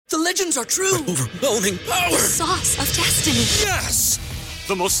The legends are true. Overwhelming power! Sauce of destiny. Yes!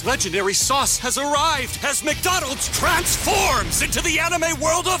 The most legendary sauce has arrived as McDonald's transforms into the anime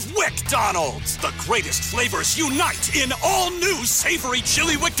world of WickDonald's. The greatest flavors unite in all new savory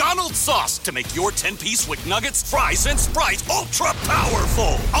chili McDonald's sauce to make your 10-piece Wick Nuggets, fries, and Sprite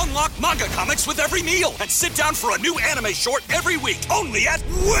ultra-powerful. Unlock manga comics with every meal and sit down for a new anime short every week only at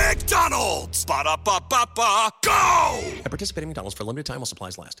WickDonald's. Ba-da-ba-ba-ba, go! At participating McDonald's for a limited time while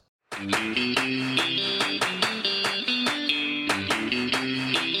supplies last.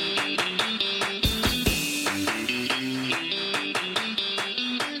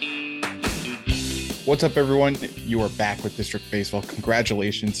 What's up, everyone? You are back with District Baseball.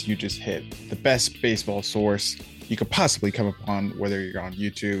 Congratulations, you just hit the best baseball source you could possibly come upon, whether you're on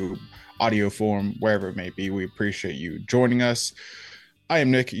YouTube, audio form, wherever it may be. We appreciate you joining us. I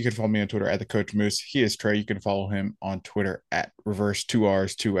am Nick. You can follow me on Twitter at the Coach Moose. He is Trey. You can follow him on Twitter at reverse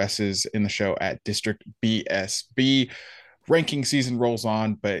 2Rs, 2Ss, in the show at District BSB. Ranking season rolls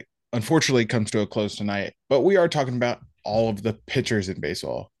on, but unfortunately it comes to a close tonight. But we are talking about all of the pitchers in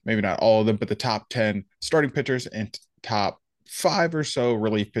baseball. Maybe not all of them, but the top 10 starting pitchers and top 5 or so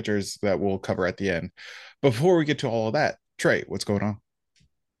relief pitchers that we'll cover at the end. Before we get to all of that, Trey, what's going on?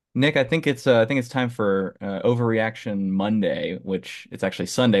 Nick, I think it's time for Overreaction Monday, which it's actually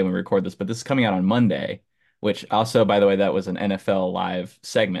Sunday when we record this, but this is coming out on Monday, which also, by the way, that was an NFL live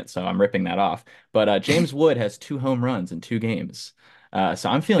segment, so I'm ripping that off. But James Wood has 2 home runs in 2 games. So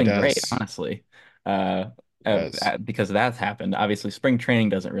I'm feeling great, honestly. Because that's happened. Obviously, spring training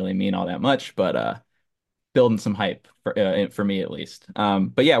doesn't really mean all that much, but building some hype for me at least.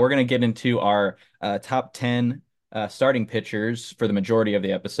 But yeah, we're gonna get into our top 10 starting pitchers for the majority of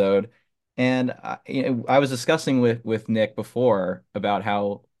the episode. And I was discussing with Nick before about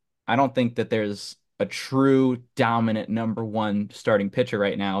how I don't think that there's a true dominant number 1 starting pitcher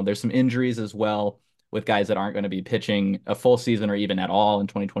right now. There's some injuries as well with guys that aren't going to be pitching a full season or even at all in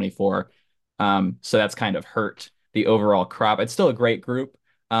 2024. So that's kind of hurt the overall crop. It's still a great group,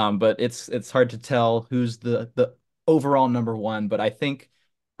 but it's hard to tell who's the overall number 1. But I think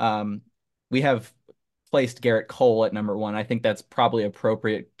we have placed Garrett Cole at number 1. I think that's probably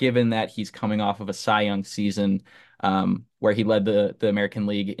appropriate given that he's coming off of a Cy Young season where he led the American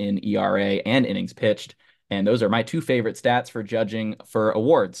League in ERA and innings pitched. And those are my 2 favorite stats for judging for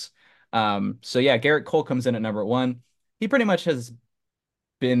awards. So yeah, Garrett Cole comes in at number 1. He pretty much has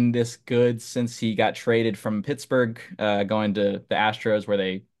been this good since he got traded from Pittsburgh, going to the Astros, where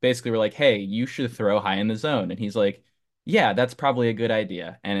they basically were like, hey, you should throw high in the zone. And he's like, yeah, that's probably a good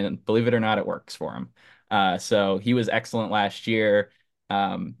idea. And believe it or not, it works for him. So he was excellent last year.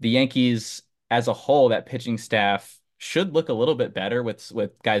 The Yankees as a whole, that pitching staff should look a little bit better with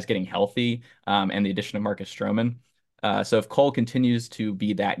guys getting healthy, and the addition of Marcus Stroman. So if Cole continues to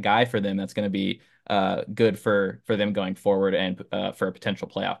be that guy for them, that's going to be good for them going forward and for a potential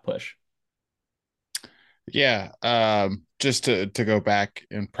playoff push. Yeah, just to go back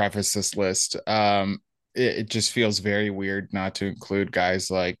and preface this list, it just feels very weird not to include guys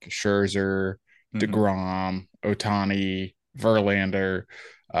like Scherzer, DeGrom, Ohtani, Verlander,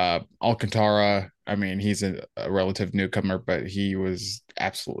 Alcantara. I mean, he's a relative newcomer, but he was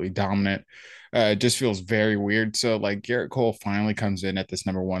absolutely dominant. It just feels very weird. So like Garrett Cole finally comes in at this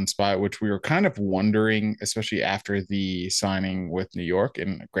number 1 spot, which we were kind of wondering, especially after the signing with New York.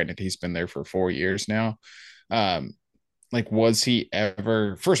 And granted, he's been there for 4 years now. Like, was he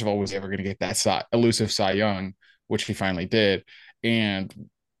ever, first of all, was he ever going to get that elusive Cy Young, which he finally did? And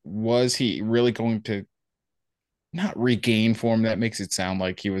was he really going to not regain form? That makes it sound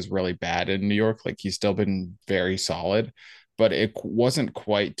like he was really bad in New York. Like, he's still been very solid, but it wasn't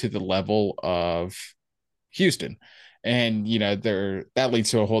quite to the level of Houston. And, that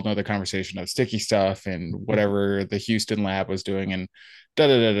leads to a whole nother conversation of sticky stuff and whatever the Houston lab was doing and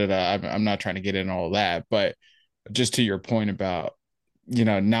I'm not trying to get into all that, but just to your point about,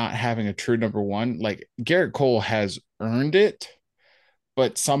 not having a true number 1, like Garrett Cole has earned it,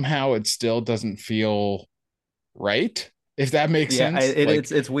 but somehow it still doesn't feel right, if that makes sense.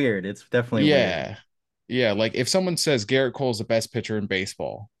 It's weird. It's definitely weird. Yeah, like if someone says Garrett Cole's the best pitcher in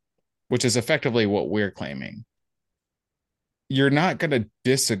baseball, which is effectively what we're claiming, you're not going to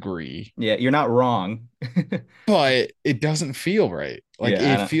disagree. Yeah, you're not wrong. But it doesn't feel right. Like,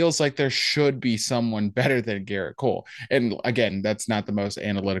 it feels like there should be someone better than Garrett Cole. And again, that's not the most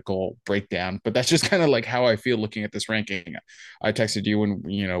analytical breakdown, but that's just kind of like how I feel looking at this ranking. I texted you when,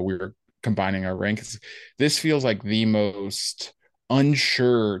 we were combining our ranks. This feels like the most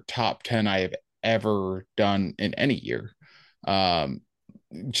unsure top 10 I have ever done in any year.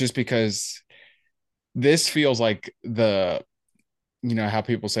 Just because this feels like the how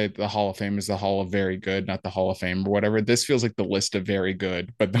people say the Hall of Fame is the Hall of Very Good, not the Hall of Fame or whatever. This feels like the list of very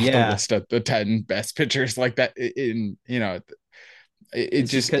good, but not the Yeah, list of the 10 best pitchers like that. It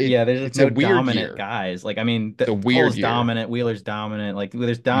it's just just because yeah, there's just it's a no weird dominant year. guys. Like I mean, It's a weird Cole's year. dominant, Wheeler's dominant. Like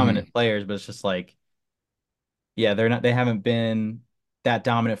there's Hmm. dominant players, but it's just like yeah, they haven't been that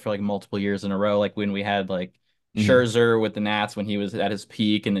dominant for like multiple years in a row. Like when we had like Hmm. Scherzer with the Nats when he was at his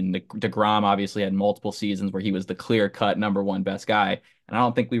peak, and then DeGrom obviously had multiple seasons where he was the clear cut number one best guy. And I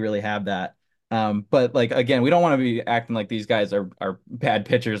don't think we really have that. But like again, we don't want to be acting like these guys are bad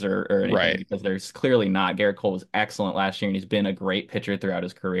pitchers or anything Right. because they're clearly not. Garrett Cole was excellent last year, and he's been a great pitcher throughout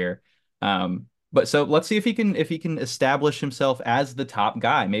his career. But so let's see if he can establish himself as the top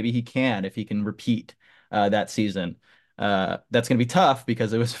guy. Maybe he can if he can repeat that season. That's going to be tough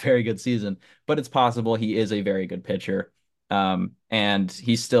because it was a very good season, but it's possible he is a very good pitcher. And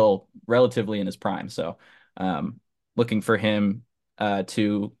he's still relatively in his prime. So, looking for him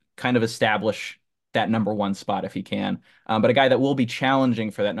to kind of establish that number one spot if he can. But a guy that will be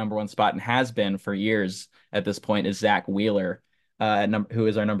challenging for that number one spot and has been for years at this point is Zach Wheeler, who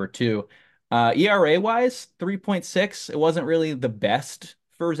is our number two. ERA wise, 3.6. It wasn't really the best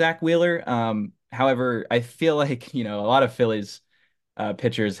for Zach Wheeler. However, I feel like, a lot of Phillies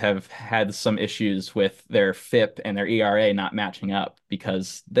pitchers have had some issues with their FIP and their ERA not matching up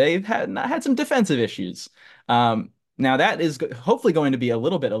because they've had some defensive issues. Now that is hopefully going to be a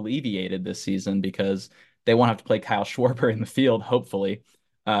little bit alleviated this season because they won't have to play Kyle Schwarber in the field, hopefully,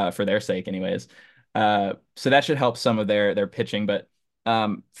 for their sake, anyways. So that should help some of their pitching, but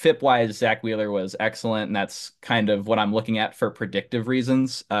FIP wise, Zach Wheeler was excellent, and that's kind of what I'm looking at for predictive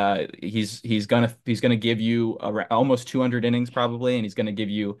reasons. He's gonna give you almost 200 innings probably, and he's gonna give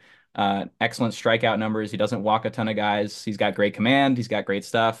you excellent strikeout numbers. He doesn't walk a ton of guys. He's got great command. He's got great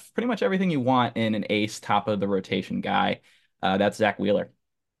stuff. Pretty much everything you want in an ace, top of the rotation guy. That's Zach Wheeler.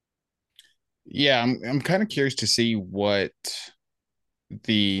 Yeah, I'm kind of curious to see what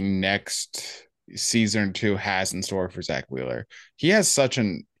the next season or two has in store for Zach Wheeler. He has such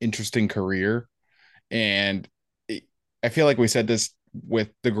an interesting career, and I feel like we said this with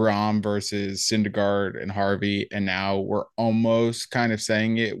DeGrom versus Syndergaard and Harvey, and now we're almost kind of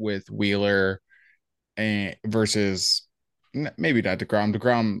saying it with Wheeler and versus maybe not DeGrom.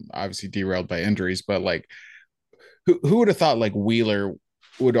 DeGrom obviously derailed by injuries, but like who would have thought like Wheeler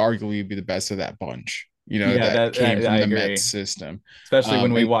would arguably be the best of that bunch? Yeah, That came I from the Mets agree, system. especially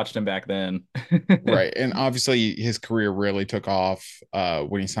when we And watched him back then. right. And obviously his career really took off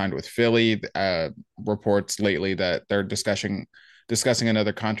when he signed with Philly. Reports lately that they're discussing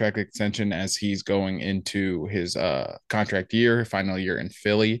another contract extension as he's going into his contract year, final year in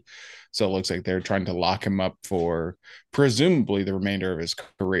Philly. So it looks like they're trying to lock him up for presumably the remainder of his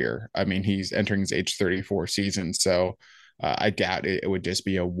career. I mean, he's entering his age 34 season, so I doubt it would just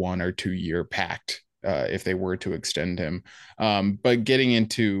be a 1 or 2 year pact if they were to extend him. But getting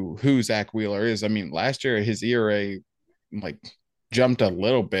into who Zach Wheeler is, I mean, last year his ERA like jumped a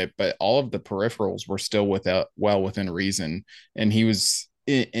little bit, but all of the peripherals were still well within reason, and he was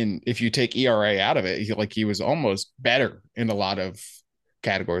in if you take ERA out of it, he was almost better in a lot of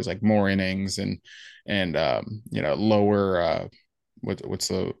categories, like more innings and lower what's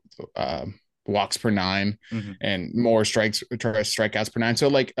the walks per nine Mhm. and more strikeouts per nine. So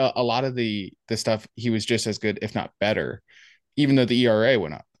like a lot of the stuff he was just as good, if not better, even though the ERA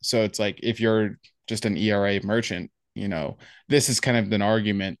went up. So it's like if you're just an ERA merchant, this is kind of an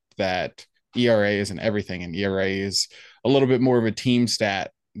argument that ERA isn't everything, and ERA is a little bit more of a team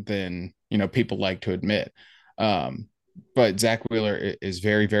stat than people like to admit. Um, but Zach Wheeler is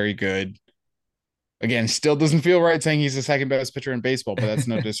very, very good. Again, still doesn't feel right saying he's the second best pitcher in baseball, but that's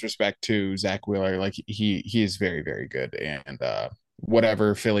no disrespect to Zach Wheeler. Like he is very, very good, and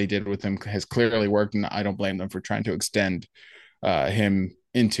whatever Philly did with him has clearly worked, and I don't blame them for trying to extend him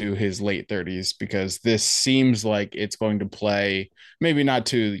into his late 30s, because this seems like it's going to play maybe not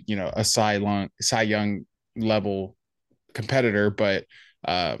to a Cy Young level competitor, but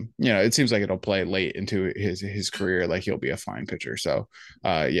it seems like it'll play late into his career. Like he'll be a fine pitcher. So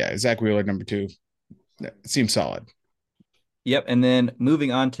yeah, Zach Wheeler number two seems solid. Yep, and then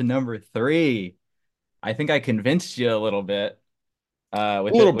moving on to number three. I think I convinced you a little bit A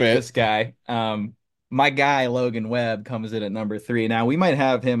little with bit. this guy. My guy Logan Webb comes in at number three. Now we might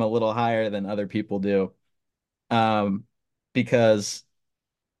have him a little higher than other people do, um, because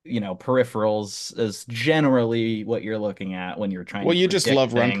peripherals is generally what you're looking at when you're trying Well, to you just predict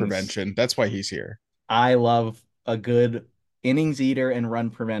love run things. prevention. That's why he's here. I love a good innings eater and run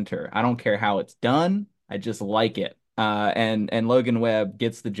preventer. I don't care how it's done. I just like it. And Logan Webb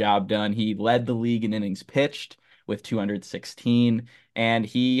gets the job done. He led the league in innings pitched with 216, and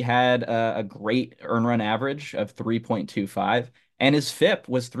he had a great earn run average of 3.25, and his FIP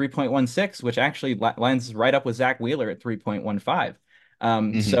was 3.16, which actually lines right up with Zach Wheeler at 3.15.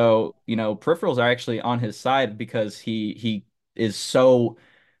 Hmm. So, peripherals are actually on his side because he is so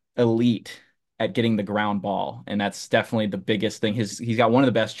elite at getting the ground ball, and that's definitely the biggest thing. He's got one of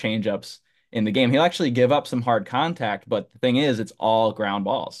the best changeups in the game. He'll actually give up some hard contact, but the thing is, it's all ground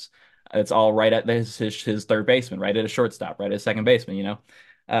balls. It's all right at his third baseman, right at a shortstop, right at a second baseman,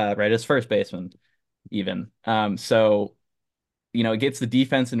 right at his first baseman, even. So it gets the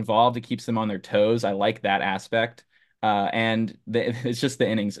defense involved. It keeps them on their toes. I like that aspect. It's just the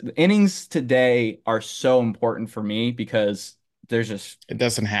innings. The innings today are so important for me because there's just It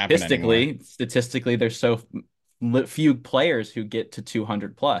doesn't happen anymore. statistically, there's so few players who get to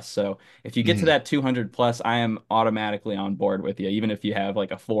 200 plus. So if you get to Hmm. that 200 plus, I am automatically on board with you, even if you have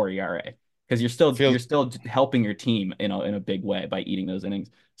like a 4 ERA, because you're Feels still helping your team in a big way by eating those innings.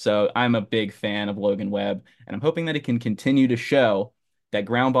 So I'm a big fan of Logan Webb, and I'm hoping that it can continue to show that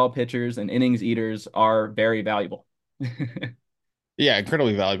ground ball pitchers and innings eaters are very valuable. Yeah,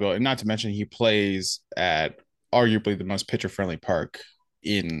 incredibly valuable. And not to mention, he plays at arguably the most pitcher friendly park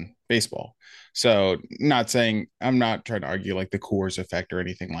in baseball. So, not saying I'm not trying to argue like the Coors effect or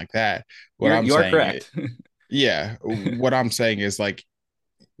anything like that. What I'm You are saying, correct. yeah, what I'm saying is like,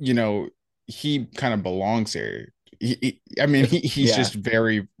 you know, he kind of belongs here. I mean, he's Yeah, just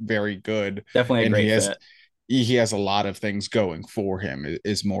very, very good, definitely a and great fit. he has a lot of things going for him.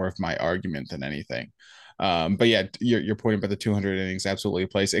 Is more of my argument than anything. But yeah, your point about the 200 innings absolutely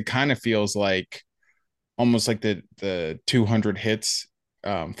plays. It kind of feels like almost like the 200 hits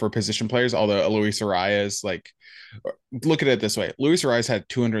for position players. Although Luis Arias, like, look at it this way: Luis Arias had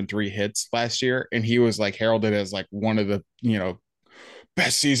 203 hits last year, and he was like heralded as like one of the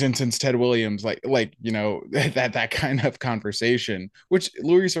best season since Ted Williams, that kind of conversation. Which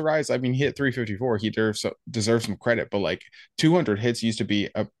Luis Arias, I mean, he hit 354. He deserves some credit, but like 200 hits used to be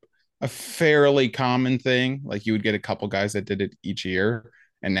a fairly common thing. Like you would get a couple guys that did it each year,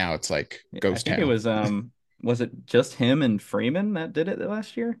 and now it's like I ghost think it town. was it just him and Freeman that did it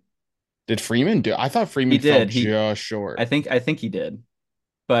last year? Did Freeman do? I thought He Freeman fell did. just short. I think he did.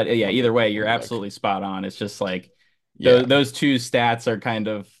 But yeah, either way, Let you're me look. absolutely spot on. It's just like Yeah, those two stats are kind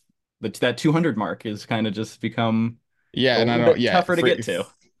of that 200 mark is kind of just become yeah, a and I little don't. bit Yeah, tougher to get to.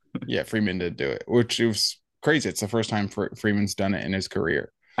 yeah, Freeman did do it, which was crazy. It's the first time Freeman's done it in his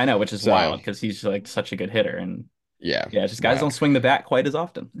career. I know, which is It's wild. wild because he's like such a good hitter, and Yeah, yeah, just guys don't wild. swing the bat quite as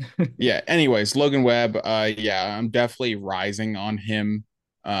often. Yeah. Anyways, Logan Webb. Yeah, I'm definitely rising on him.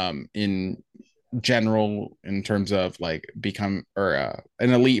 In general, in terms of like become or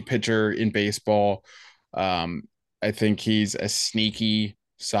an elite pitcher in baseball. Um, I think he's a sneaky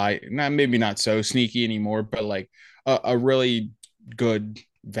side. Not maybe not so sneaky anymore, but like a really good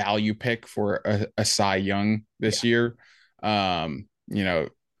value pick for a Cy Young this Yeah, year.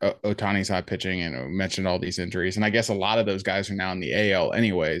 Otani's not pitching and mentioned all these injuries. And I guess a lot of those guys are now in the AL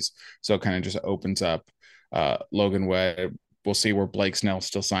anyways. So it kind of just opens up Logan Webb. We'll see where Blake Snell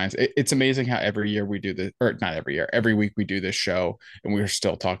still signs. It's amazing how every year we do this, or not every year, every week we do this show, and we're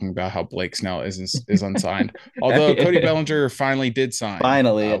still talking about how Blake Snell is unsigned. Although Cody Bellinger finally did sign.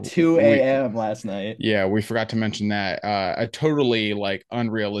 finally at 2 We a.m. last night. Yeah, we forgot to mention that a totally like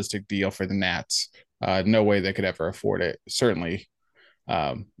unrealistic deal for the Nats. No way they could ever afford it. Certainly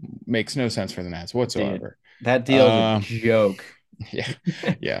um, makes no sense for the Nats Dude, whatsoever. that deal's a Um, joke. yeah,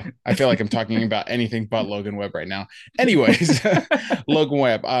 yeah. I feel like I'm talking about anything but Logan Webb right now. Anyways, Logan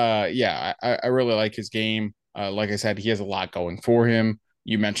Webb. Yeah, I really like his game. Like I said, he has a lot going for him.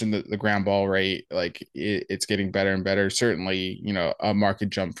 You mentioned the ground ball rate, like it's getting better and better. Certainly, a market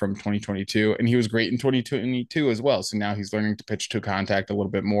jump from 2022, and he was great in 2022 as well. So now he's learning to pitch to contact a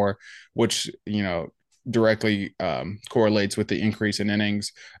little bit more, which directly correlates with the increase in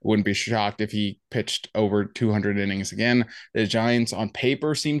innings. Wouldn't be shocked if he pitched over 200 innings again. The Giants on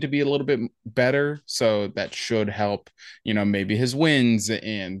paper seem to be a little bit better, so that should help, maybe his wins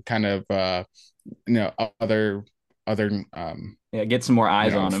and kind of you know other Yeah, get some more you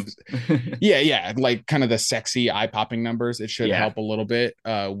eyes know on him. yeah, like kind of the sexy eye-popping numbers. It should Yeah, help a little bit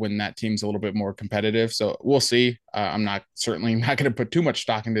when that team's a little bit more competitive. So we'll see. I'm not certainly not going to put too much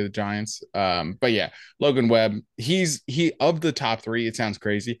stock into the Giants. But yeah, Logan Webb, he of the top three. It sounds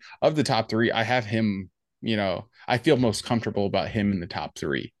crazy. Of the top three, I have him. I feel most comfortable about him in the top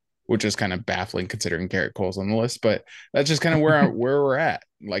three, which is kind of baffling considering Garrett Cole's on the list. But that's just kind of where we're at.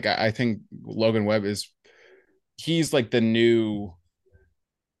 Like I think Logan Webb he's like the new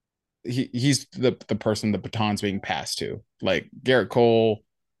he's the person the baton's being passed to. Like Garrett Cole,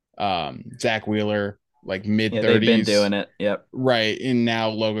 Zach Wheeler, like mid Yeah, they've been 30s. doing it. Yep. Right. And now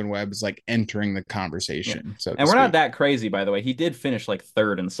Logan Webb is like entering the Yeah. conversation, so to And we're not speak. that crazy, by the way. He did finish like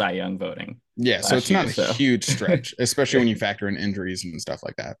third in Cy Young voting Yeah. So last it's not year, a so huge stretch, especially when you factor in injuries and stuff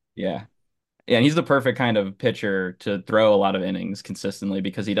like that. yeah. Yeah, and he's the perfect kind of pitcher to throw a lot of innings consistently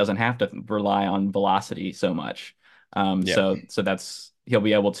because he doesn't have to rely on velocity so much. Yep. So that's he'll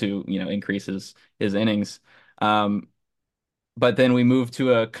be able to, increase his innings. Um, but then we move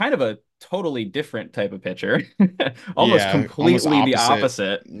to a kind of a totally different type of pitcher, almost Yeah. Almost completely the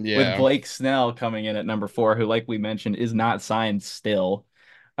opposite. opposite, with Yeah. Blake Snell coming in at number 4, who, like we mentioned, is not signed still,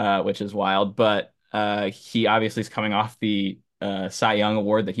 which is wild. But he obviously is coming off the Cy Young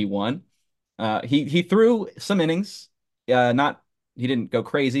award that he won. He threw some innings. Not He didn't go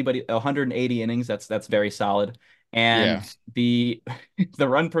crazy, but 180 innings. That's very solid. Yeah. And the the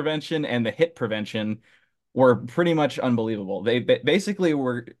run prevention and the hit prevention were pretty much unbelievable. They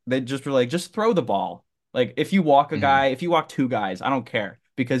just were like, just throw the ball. Like if you walk a Mhm. guy, if you walk two guys, I don't care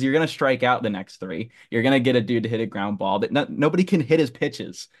because you're gonna strike out the next three. You're gonna get a dude to hit a ground ball that nobody can hit his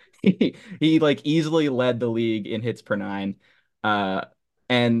pitches. He like easily led the league in hits per nine. Uh,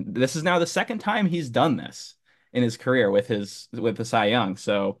 and this is now the second time he's done this in his career with the Cy Young.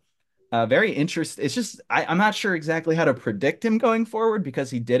 So very interesting. It's just I'm not sure exactly how to predict him going forward because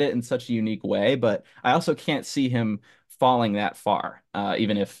he did it in such a unique way, but I also can't see him falling that far,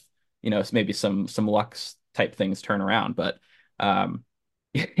 even if maybe some luck type things turn around. But um,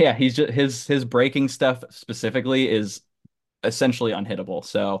 yeah, he's just his breaking stuff specifically is essentially unhittable.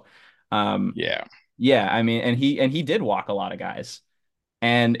 So um, Yeah. yeah, I mean, and he did walk a lot of guys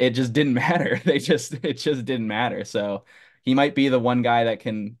and it just didn't matter. It just didn't matter. So he might be the one guy that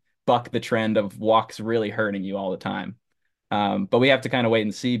can buck the trend of walks really hurting you all the time. But we have to kind of wait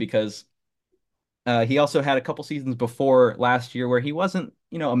and see because he also had a couple seasons before last year where he wasn't,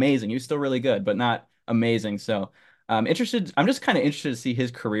 amazing. He was still really good, but not amazing. So I'm just kind of interested to see his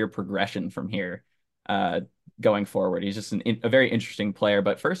career progression from here uh, going forward. He's just a very interesting player,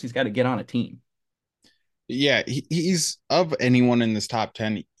 but first he's got to get on a team. Yeah, he's of anyone in this top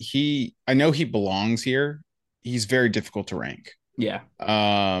 10, I know he belongs here. He's very difficult to rank. Yeah.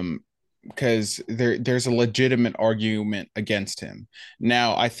 Um because there's a legitimate argument against him.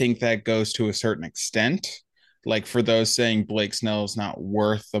 Now, I think that goes to a certain extent. Like for those saying Blake Snell is not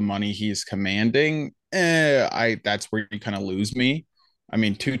worth the money he's commanding, I that's where you kind of lose me. I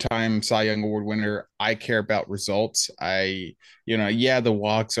mean, two-time Cy Young Award winner. I care about results. Yeah, the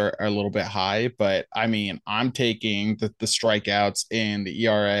walks are a little bit high, but I mean, I'm taking the strikeouts and the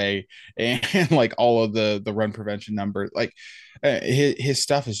ERA and like all of the run prevention numbers. Like his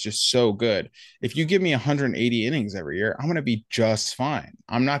stuff is just so good. If you give me 180 innings every year, I'm going to be just fine.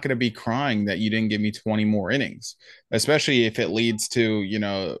 I'm not going to be crying that you didn't give me 20 more innings, especially if it leads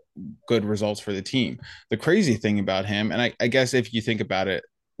to, good results for the team. The crazy thing about him, and I guess if you think about it,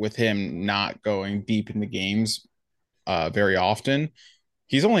 with him not going deep into games very often,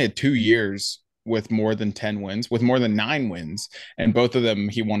 he's only had 2 years with more than 10 wins, with more than 9 wins, and both of them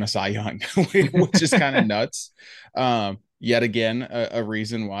he won a Cy Young, which is kind of nuts. Yet again, a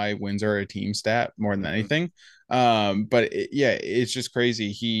reason why wins are a team stat more than anything. But yeah, it's just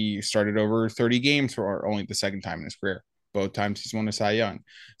crazy. He started over 30 games for only the second time in his career. Both times he's won a Cy Young.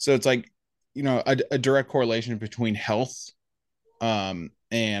 So it's like, a direct correlation between health and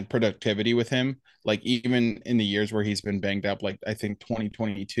productivity with him. Like even in the years where he's been banged up, like I think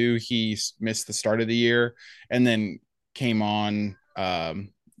 2022, he missed the start of the year and then came on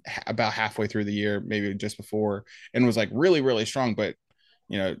about halfway through the year, maybe just before, and was like really, really strong. But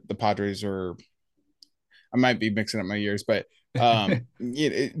the Padres are, I might be mixing up my years, but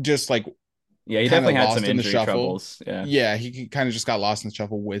it just like Yeah, he kind of definitely had some lost in the injury shuffle. troubles. Yeah. Yeah, he kind of just got lost in the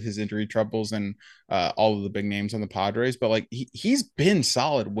shuffle with his injury troubles and all of the big names on the Padres. But like he's been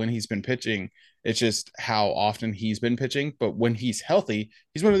solid when he's been pitching. It's just how often he's been pitching. But when he's healthy,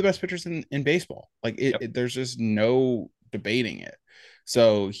 he's one of the best pitchers in baseball. Like Yep. there's just no debating it.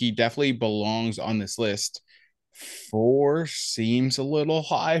 So he definitely belongs on this list. 4 seems a little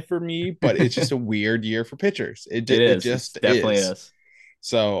high for me, but it's just a weird year for pitchers. It It is. It's just definitely is. is.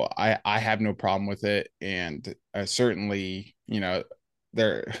 So I have no problem with it, and certainly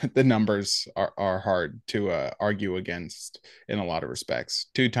there the numbers are hard to argue against in a lot of respects.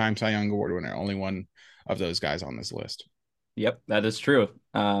 2 time Cy Young Award winner, only one of those guys on this list. Yep, that is true.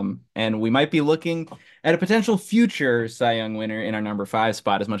 And we might be looking at a potential future Cy Young winner in our number 5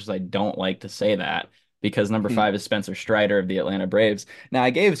 spot, as much as I don't like to say that, because number 5 is Spencer Strider of the Atlanta Braves. Now, I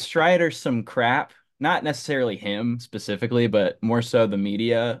gave Strider some crap, not necessarily him specifically, but more so the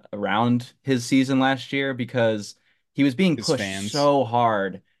media around his season last year, because he was being His pushed fans, so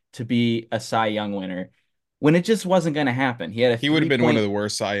hard to be a Cy Young winner when it just wasn't going to happen. He had a He would have been one of 3 point. the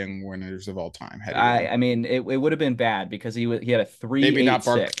worst Cy Young winners of all time had he won. I mean, it would have been bad because he had a Maybe not 3.86.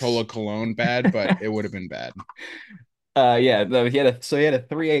 Bartolo Colon bad, but it would have been bad. Yeah, no, he had a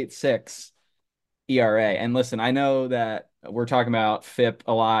 3.86 ERA. And listen, I know that we're talking about FIP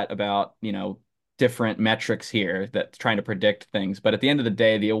a lot about, different metrics here that's trying to predict things, but at the end of the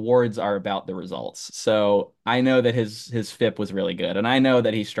day, the awards are about the results. So I know that his FIP was really good, and I know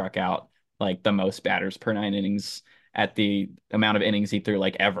that he struck out like the most batters per 9 innings at the amount of innings he threw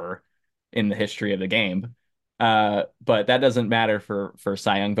like ever in the history of the game. But that doesn't matter for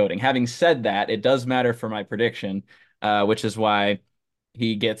Cy Young voting. Having said that, it does matter for my prediction, which is why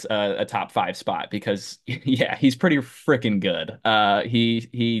he gets a top 5 spot because yeah, he's pretty freaking good.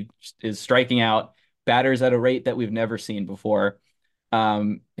 He is striking out batters at a rate that we've never seen before.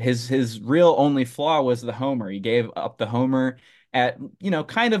 His real only flaw was the homer. He gave up the homer at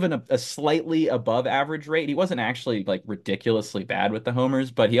kind of a slightly above average rate. He wasn't actually like ridiculously bad with the homers,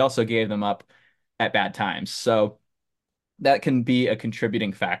 but he also gave them up at bad times. So that can be a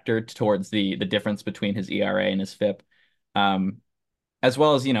contributing factor towards the difference between his ERA and his FIP. Um, as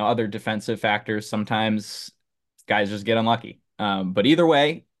well as other defensive factors. Sometimes guys just get unlucky. But either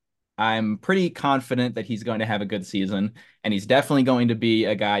way, I'm pretty confident that he's going to have a good season, and he's definitely going to be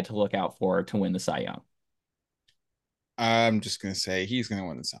a guy to look out for to win the Cy Young. I'm just gonna say he's gonna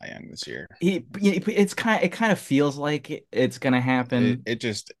win the Cy Young this year. It kind of feels like it's gonna happen. It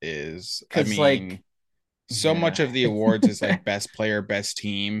just is. I Because mean, so much yeah. of the awards is like best player, best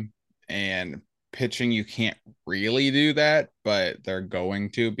team, and pitching. You can't really do that, but they're going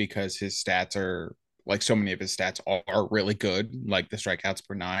to because his stats are like so many of his stats are really good, like the strikeouts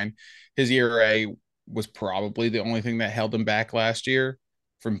per nine. His ERA was probably the only thing that held him back last year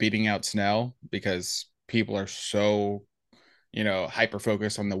from beating out Snell because people are so hyper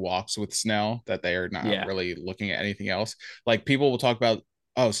focused on the walks with Snell that they are not Yeah. really looking at anything else. Like people will talk about,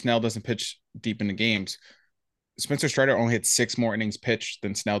 oh, Snell doesn't pitch deep into games. Spencer Strider only had 6 more innings pitched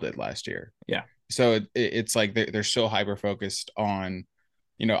than Snell did last year. Yeah. So it's like they're so hyper focused on,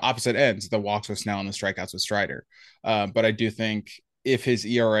 opposite ends, the walks with Snell and the strikeouts with Strider. But I do think if his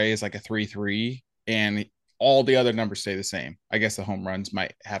ERA is like a 3.3 and all the other numbers stay the same, I guess the home runs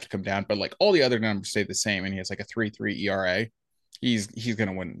might have to come down, but like all the other numbers stay the same and he has like a 3.3 ERA, he's going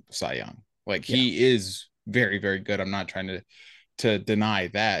to win Cy Young. Like Yeah. he is very, very good. I'm not trying to deny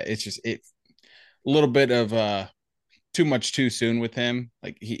that. It's just a little bit of too much too soon with him.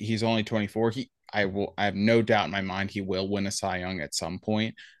 Like he's only 24. I have no doubt in my mind he will win a Cy Young at some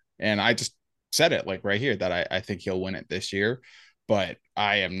point. And I just said it like right here that I think he'll win it this year. But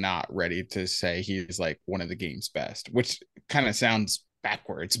I am not ready to say he's like one of the game's best, which kind of sounds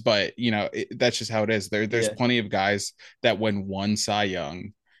backwards, but that's just how it is. There's Yeah. plenty of guys that win one Cy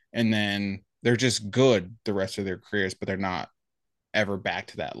Young and then they're just good the rest of their careers, but they're not ever back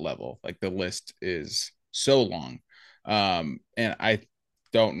to that level. Like the list is so long. And I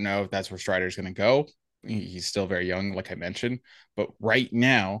don't know if that's where Strider's going to go. He's still very young, like I mentioned, but right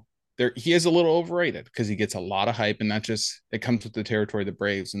now he is a little overrated because he gets a lot of hype, and that just it comes with the territory of the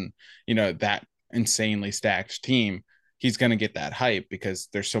Braves, and that insanely stacked team. He's going to get that hype because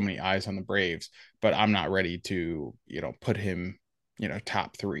there's so many eyes on the Braves, but I'm not ready to put him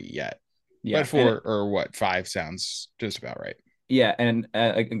top 3 yet. Yeah. But 4 or what 5 sounds just about right. Yeah, and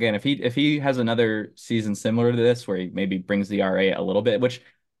again, if he has another season similar to this, where he maybe brings the RA a little bit, which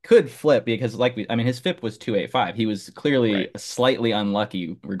could flip because, his FIP was 2.85. He was clearly Right. slightly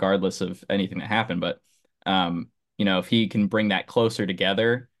unlucky, regardless of anything that happened. But if he can bring that closer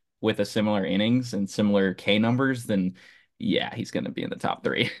together with a similar innings and similar K numbers, then yeah, he's going to be in the top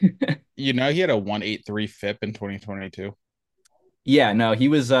 3. He had a 1.83 FIP in 2022. Yeah, no, he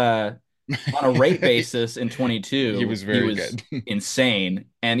was on a rate basis in 22, he was very good. insane,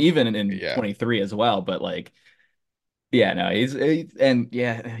 and even in Yeah. 23 as well. But like, yeah, no, he's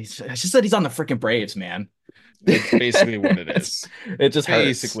just that he's on the freaking Braves, man. It's basically what it is. It just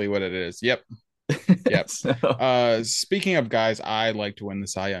basically what it is. Yep. Yep. So, Speaking of guys, I like to win the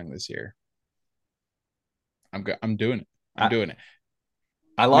Cy Young this year. I'm doing it. I'm doing it.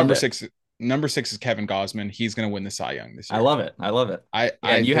 I love number it. 6. Number 6 is Kevin Gausman. He's going to win the Cy Young this year. I love it. I love it.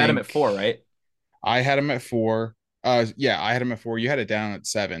 And you had him at 4, right? I had him at 4. Yeah, I had him at 4. You had it down at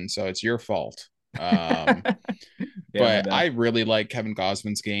 7, so it's your fault. But I really like Kevin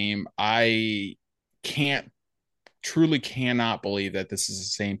Gausman's game. I cannot believe that this is the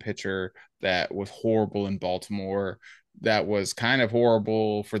same pitcher that was horrible in Baltimore, that was kind of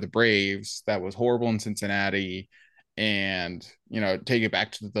horrible for the Braves, that was horrible in Cincinnati, and take it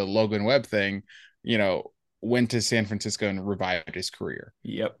back to the Logan Webb thing. went to San Francisco and revived his career.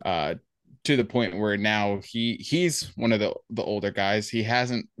 Yep. To the point where now he's one of the older guys. He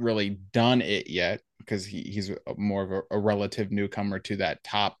hasn't really done it yet because he's more of a relative newcomer to that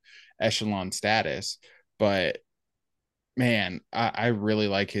top echelon status. But man, I really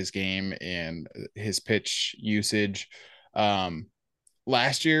like his game and his pitch usage.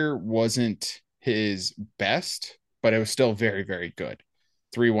 Last year wasn't his best, but it was still very, very good.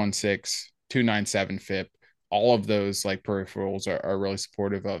 316, 297 FIP. All of those like peripherals are really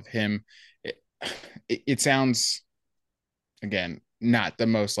supportive of him. It sounds, again, not the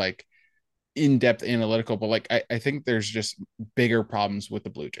most like in-depth analytical, but like I think there's just bigger problems with the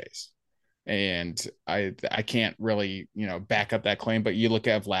Blue Jays. And I can't really, back up that claim, but you look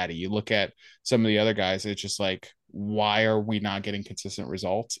at Vladdy, you look at some of the other guys, it's just like, why are we not getting consistent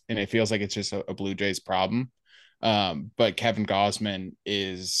results? And it feels like it's just a Blue Jays problem. But Kevin Gausman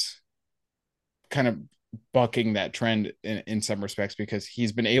is kind of bucking that trend in some respects because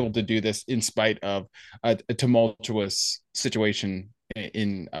he's been able to do this in spite of a tumultuous situation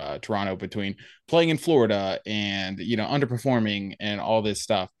in Toronto between playing in Florida and underperforming and all this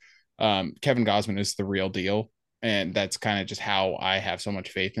stuff. Kevin Gausman is the real deal, and that's kind of just how I have so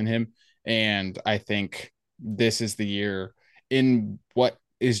much faith in him. And I think this is the year in what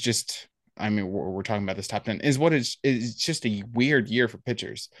is just, I mean, we're talking about this top 10 is what is just a weird year for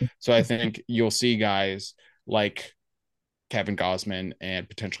pitchers. So I think you'll see guys like Kevin Gausman and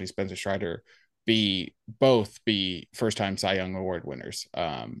potentially Spencer Strider be first time Cy Young Award winners.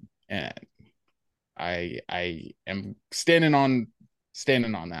 And I am standing on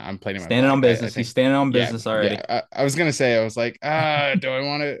that. I'm planning my standing flag. on business. He's standing on business already. Yeah. I was gonna say, I was like, do I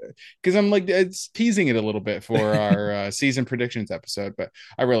want to? Because I'm like, it's teasing it a little bit for our season predictions episode. But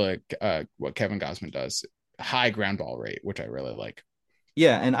I really like what Kevin Gausman does. High ground ball rate, which I really like.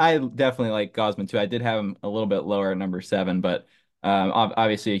 Yeah, and I definitely like Gausman too. I did have him a little bit lower at number 7, but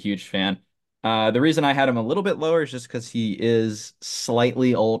obviously a huge fan. The reason I had him a little bit lower is just because he is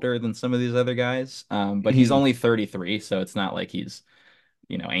slightly older than some of these other guys. But he's only 33, so it's not like he's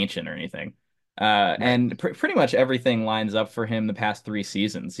ancient or anything. Right. And pretty much everything lines up for him the past 3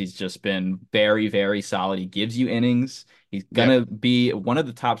 seasons. He's just been very, very solid. He gives you innings. He's gonna be one of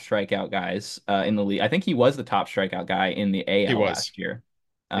the top strikeout guys in the league. I think he was the top strikeout guy in the AL last year.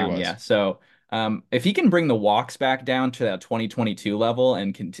 Yeah. So if he can bring the walks back down to that 2022 level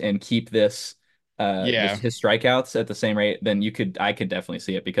and keep his strikeouts at the same rate, then I could definitely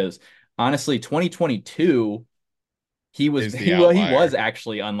see it because honestly, 2022. He was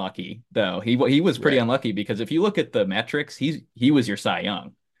actually unlucky though. He was pretty unlucky because if you look at the metrics, he was your Cy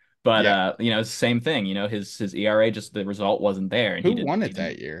Young. But same thing, his ERA, just the result wasn't there. And who won it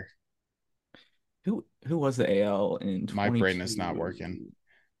that year? Who was the AL in 22? My brain is not working.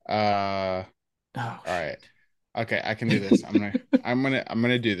 All right. Okay, I can do this. I'm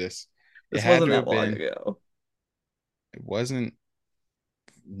gonna do this. This wasn't that long ago. It wasn't.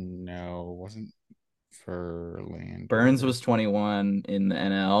 No, it wasn't. Verlander. Burns was 21 in the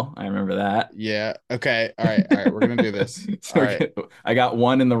NL. I remember that. Yeah. Okay. All right. We're gonna do this. So all right. I got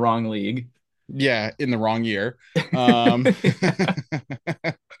one in the wrong league. Yeah, in the wrong year. Okay.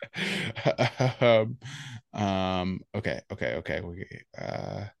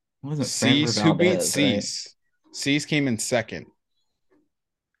 Wasn't Cease who beat Cease? Right? Cease came in second.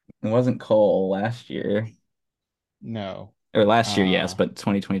 It wasn't Cole last year. No. Or last year, yes, but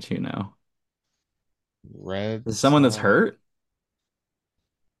 2022, no. Is someone that's hurt?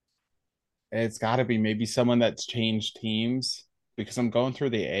 It's got to be maybe someone that's changed teams because I'm going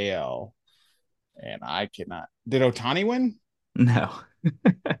through the AL and I cannot. Did Ohtani win? No.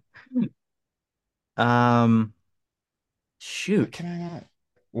 Shoot. Why can I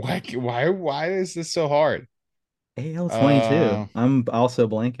not? Why is this so hard? AL 22. I'm also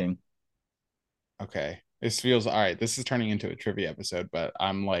blanking. Okay. This feels all right. This is turning into a trivia episode, but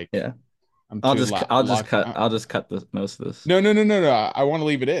I'm like, yeah. I'll just cut most of this. No. I want to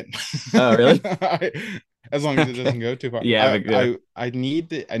leave it in. Oh, really? As long as it doesn't go too far. Yeah. I need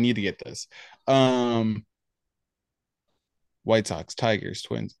to get this. White Sox, Tigers,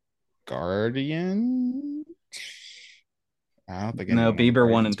 Twins, Guardians. I don't think. No,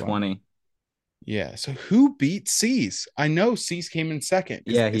 Bieber won in 20. Yeah. So who beat Cease? I know Cease came in second.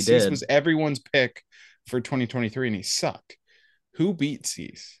 Yeah, he Cease did. Was everyone's pick for 2023, and he sucked. Who beat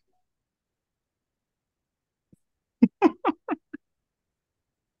Cease?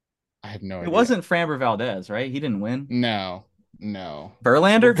 I have no idea. It wasn't Framber Valdez, right? He didn't win. No.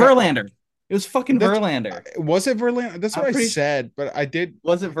 Verlander. It was fucking Verlander. Was it Verlander? That's what I said, but I did.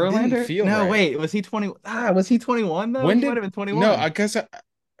 Was it Verlander? No, right. Wait. Was he 20? Was he 21 though? When he might have been 21. No, I guess.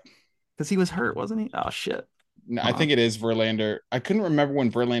 Because he was hurt, wasn't he? Oh shit. No, I Hold on. think it is Verlander. I couldn't remember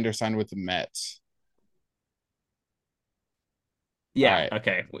when Verlander signed with the Mets. All Yeah, right.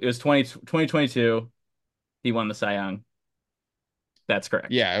 okay. It was 2022. He won the Cy Young. That's correct.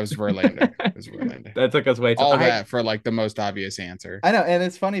 Yeah, it was Verlander. It was Verlander. That took us way too. All that for like the most obvious answer. I know, and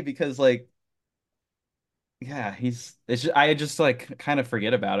it's funny because like, yeah, I just like kind of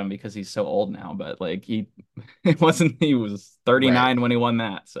forget about him because he's so old now. But like he was Right. 39 when he won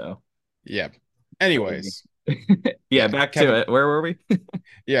that. So Yeah. crazy. Anyways, Yeah, yeah, back to Kevin. it. Where were we?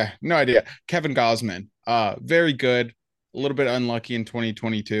 Yeah, no idea. Kevin Gosman, very good. A little bit unlucky in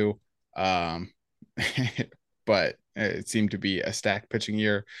 2022, but it seemed to be a stacked pitching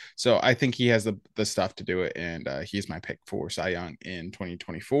year. So I think he has the stuff to do it, and he's my pick for Cy Young in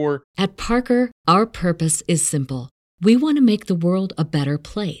 2024. At Parker, our purpose is simple. We want to make the world a better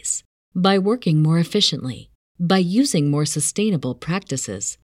place by working more efficiently, by using more sustainable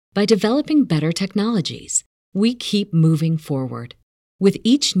practices, by developing better technologies. We keep moving forward. With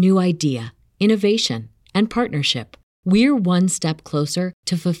each new idea, innovation, and partnership, we're one step closer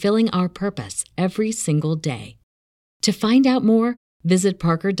to fulfilling our purpose every single day. To find out more, visit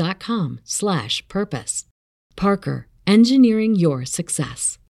parker.com/purpose. Parker, engineering your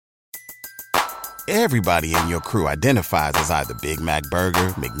success. Everybody in your crew identifies as either Big Mac Burger,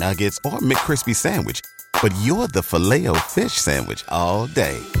 McNuggets, or McCrispy Sandwich. But you're the Filet-O-Fish Sandwich all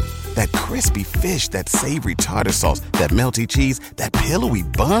day. That crispy fish, that savory tartar sauce, that melty cheese, that pillowy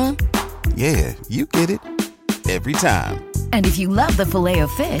bun. Yeah, you get it. Every time. And if you love the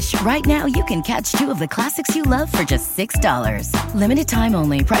Filet-O-Fish, right now you can catch two of the classics you love for just $6. Limited time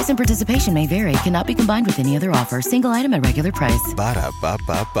only. Price and participation may vary. Cannot be combined with any other offer. Single item at regular price.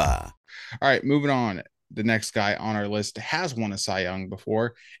 Ba-da-ba-ba-ba. All right, moving on. The next guy on our list has won a Cy Young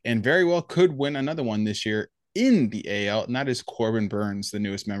before and very well could win another one this year in the AL, and that is Corbin Burns, the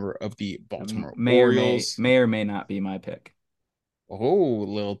newest member of the Baltimore Orioles. May or may not be my pick. Oh,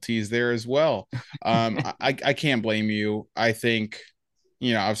 little tease there as well. I can't blame you. I think,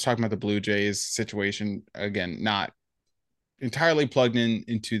 I was talking about the Blue Jays situation again, not entirely plugged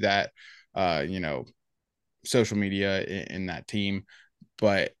into that, social media in that team,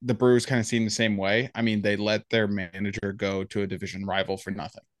 but the Brewers kind of seem the same way. I mean, they let their manager go to a division rival for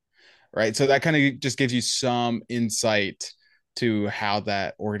nothing, right? So that kind of just gives you some insight to how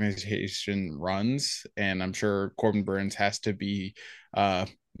that organization runs. And I'm sure Corbin Burns has to be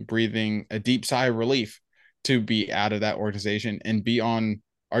breathing a deep sigh of relief to be out of that organization and be on.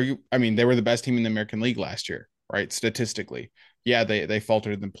 They were the best team in the American League last year, right? Statistically. Yeah, they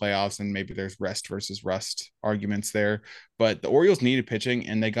faltered in the playoffs, and maybe there's rest versus rust arguments there. But the Orioles needed pitching,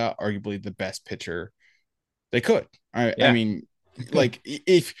 and they got arguably the best pitcher they could. I mean, like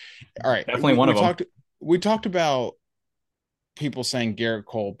if all right, Definitely one of them. We talked about people saying Garrett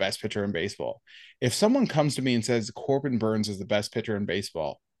Cole, best pitcher in baseball. If someone comes to me and says Corbin Burns is the best pitcher in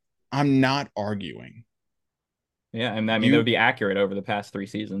baseball, I'm not arguing. Yeah, and I mean, that would be accurate over the past 3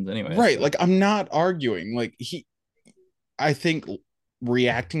 seasons anyway. Right. So. Like, I'm not arguing. Like, I think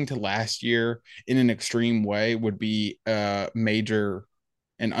reacting to last year in an extreme way would be a major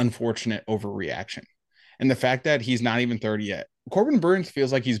and unfortunate overreaction. And the fact that he's not even 30 yet, Corbin Burns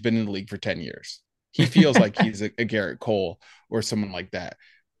feels like he's been in the league for 10 years. He feels like he's a Garrett Cole or someone like that.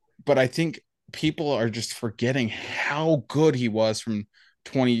 But I think people are just forgetting how good he was from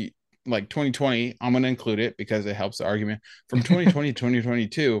 2020. I'm going to include it because it helps the argument. From 2020 to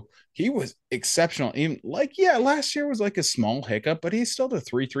 2022, he was exceptional. Even last year was like a small hiccup, but he's still the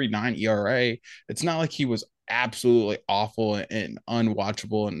 3.39 ERA. It's not like he was absolutely awful and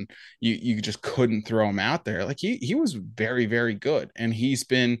unwatchable and you just couldn't throw him out there. Like he was very, very good. And he's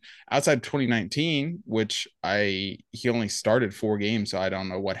been outside of 2019, which he only started 4 games, so I don't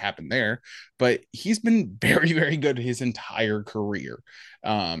know what happened there, but he's been very, very good his entire career.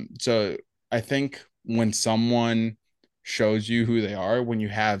 So I think when someone shows you who they are, when you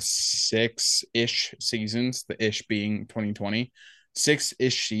have 6-ish seasons, the ish being 2020,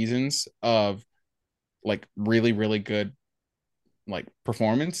 6-ish seasons of like really, really good like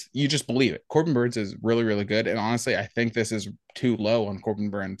performance, you just believe it. Corbin Burns is really, really good. And honestly, I think this is too low on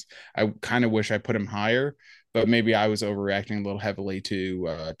Corbin Burns. I kind of wish I put him higher, but maybe I was overreacting a little heavily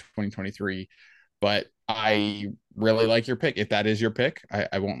to 2023. But I really like your pick. If that is your pick,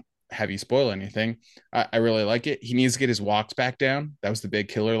 I won't have you spoil anything. I really like it. He needs to get his walks back down. That was the big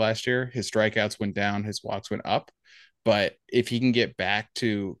killer last year. His strikeouts went down, his walks went up. But if he can get back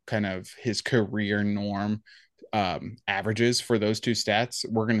to kind of his career norm averages for those 2 stats,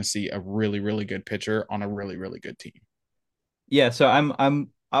 we're going to see a really, really good pitcher on a really, really good team. Yeah, so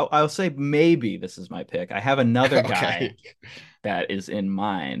I'll say maybe this is my pick. I have another guy that is in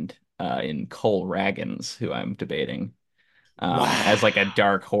mind. in Cole Ragans, who I'm debating as like a Wow.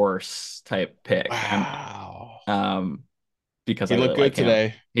 dark horse type pick. Wow. Um, because He I really looked good like him.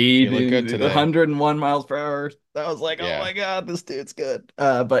 today. He He looked good did today. 101 miles per hour. I was like, oh Yeah. my God, this dude's good.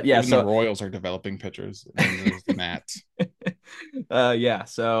 But yeah, Even the so Royals are developing pitchers, and there's the Nats. yeah,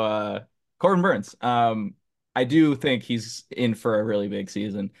 so Corbin Burns. I do think he's in for a really big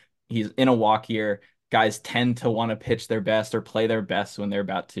season. He's in a walk year. Guys tend to want to pitch their best or play their best when they're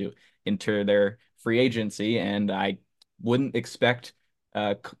about to enter their free agency, and I wouldn't expect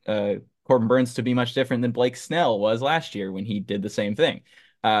Corbin Burns to be much different than Blake Snell was last year when he did the same thing.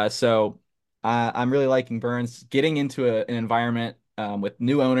 So I'm really liking Burns getting into an environment with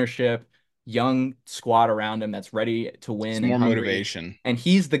new ownership, young squad around him that's ready to It's win and more hungry. motivation. And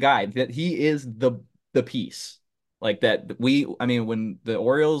he's the guy that he is the piece. Like that I mean, when the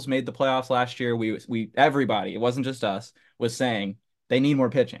Orioles made the playoffs last year, we everybody, it wasn't just us, was saying they need more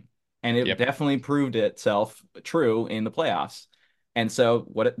pitching. And it Yep. definitely proved itself true in the playoffs. And so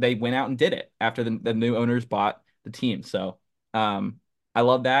what they went out and did it after the new owners bought the team. So um I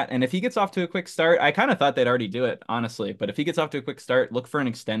love that. And if he gets off to a quick start, I kind of thought they'd already do it, honestly. But if he gets off to a quick start, look for an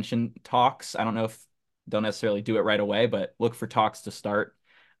extension talks. I don't know if don't necessarily do it right away, but look for talks to start,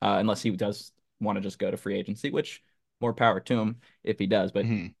 unless he does want to just go to free agency, which more power to him if he does. But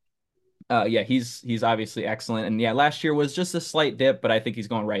Mhm. yeah, he's obviously excellent. And yeah, last year was just a slight dip, but I think he's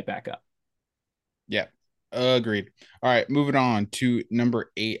going right back up. Yeah. Agreed. All right, moving on to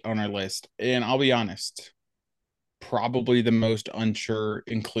number 8 on our list. And I'll be honest, probably the most unsure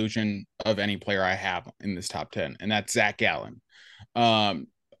inclusion of any player I have in this top 10, and that's Zach Gallen. Um,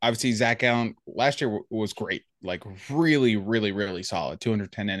 Obviously, Zach Allen last year was great, like really, really, really solid.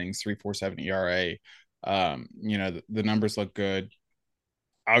 210 innings, 3.47 ERA. The numbers look good.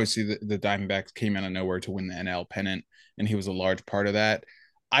 Obviously, the Diamondbacks came out of nowhere to win the NL pennant, and he was a large part of that.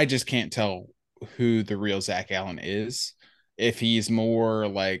 I just can't tell who the real Zach Allen is. If he's more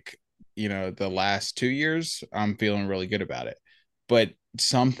like, the last 2 years, I'm feeling really good about it. But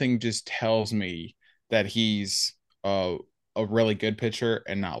something just tells me that he's a really good pitcher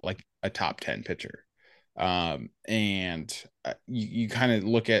and not like a top 10 pitcher. And you kind of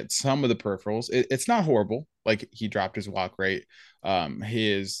look at some of the peripherals. It's not horrible. Like he dropped his walk rate.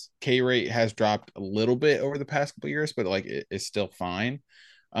 His K rate has dropped a little bit over the past couple years, but like it's still fine.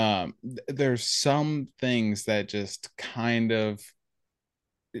 There's some things that just kind of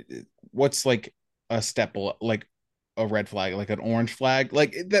what's like a step like a red flag, like an orange flag,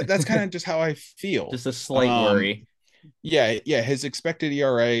 like that's kind of just how I feel. Just a slight um worry. yeah, his expected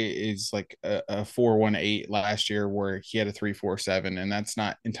ERA is like a 4.18 last year, where he had a 3.47, and that's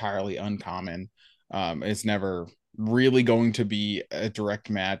not entirely uncommon. It's never really going to be a direct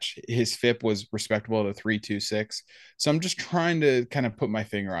match. His FIP was respectable at a 3.26. So I'm just trying to kind of put my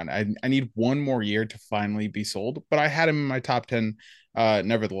finger on it. I need one more year to finally be sold, but I had him in my top 10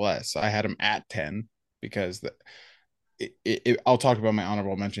 nevertheless. I had him at 10 because I'll talk about my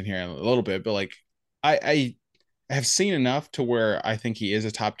honorable mention here in a little bit, but like I have seen enough to where I think he is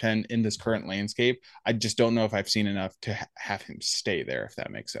a top 10 in this current landscape. I just don't know if I've seen enough to have him stay there, if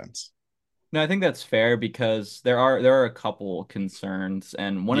that makes sense. No, I think that's fair because there are a couple concerns,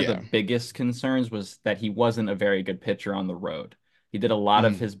 and one of the Yeah. biggest concerns was that he wasn't a very good pitcher on the road. He did a lot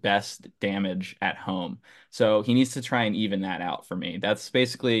of Mhm. his best damage at home. So he needs to try and even that out for me. That's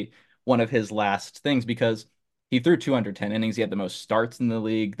basically one of his last things because he threw 210 innings. He had the most starts in the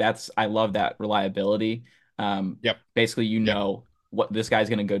league. I love that reliability. Yep. Basically, you Yep. know what this guy's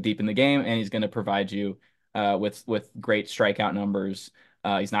going to go deep in the game, and he's going to provide you with great strikeout numbers.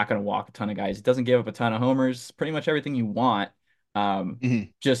 He's not going to walk a ton of guys. He doesn't give up a ton of homers. Pretty much everything you want.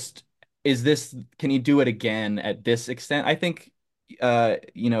 Mhm. Just can he do it again at this extent? I think,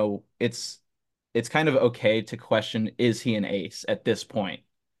 it's kind of okay to question, is he an ace at this point?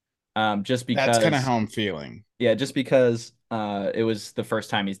 Just That's kind of because, how I'm feeling. yeah, just because it was the first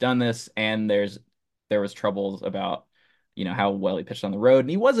time he's done this, and there was troubles about how well he pitched on the road, and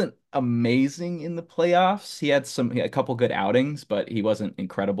he wasn't amazing in the playoffs. He had a couple good outings, but he wasn't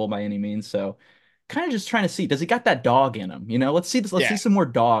incredible by any means. So kind of just trying to see, does he got that dog in him? Let's see this. Let's see Yeah. some more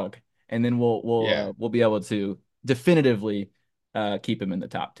dog, and then Yeah. we'll be able to definitively keep him in the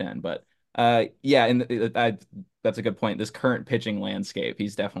top 10. But yeah, and that's a good point. This current pitching landscape,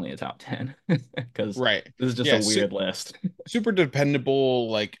 he's definitely a top 10 because Right. this is just a Yeah. weird list. Super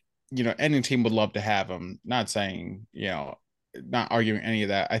dependable. Like, any team would love to have him. Not saying, not arguing any of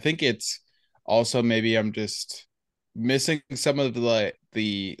that. I think it's also maybe I'm just missing some of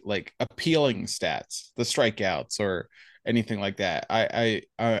the like appealing stats, the strikeouts or anything like that. I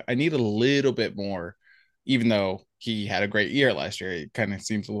need a little bit more even though he had a great year last year. It kind of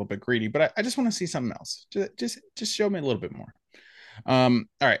seems a little bit greedy, but I just want to see something else. Just show me a little bit more. All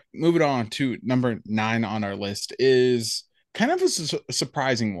right, moving on to number 9 on our list is kind of a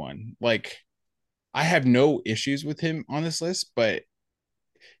surprising one. Like, I have no issues with him on this list, but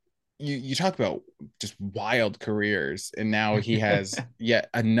you talk about just wild careers, and now he has yet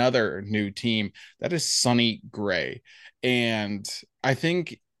another new team. That is Sonny Gray. And I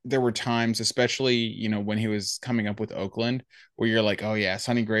think there were times, especially, when he was coming up with Oakland, where you're like, oh yeah,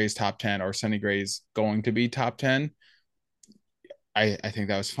 Sonny Gray's top 10, or Sonny Gray's going to be top 10. I think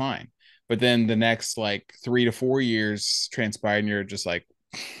that was fine. But then the next like 3 to 4 years transpired, and you're just like,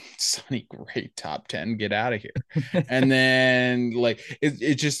 Sonny Gray top 10, get out of here. And then like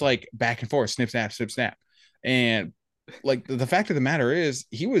it's just like back and forth, snip snap. And like the fact of the matter is,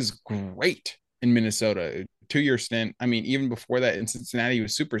 he was great in Minnesota, 2-year stint. I mean, even before that in Cincinnati, he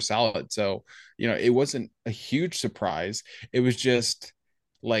was super solid. So it wasn't a huge surprise. It was just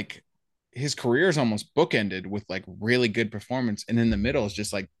like his career is almost bookended with like really good performance, and in the middle is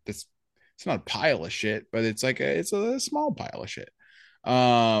just like this. It's not a pile of shit, but it's like it's a small pile of shit.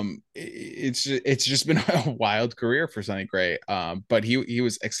 It's just been a wild career for Sonny Gray. But he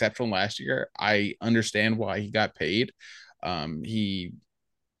was exceptional last year. I understand why he got paid. He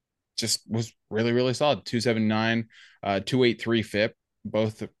just was really, really solid. 279, 283 FIP,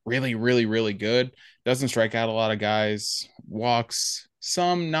 both really, really, really good. Doesn't strike out a lot of guys, walks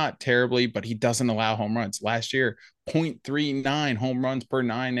some not terribly, but he doesn't allow home runs. Last year, 0.39 home runs per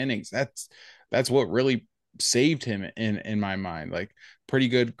 9 innings. That's what really saved him in my mind. Like, pretty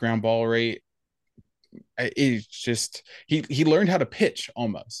good ground ball rate. It's just he learned how to pitch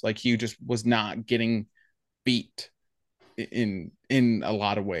almost. Like, he just was not getting beat in a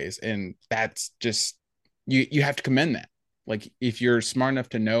lot of ways, and that's just you have to commend that. Like, if you're smart enough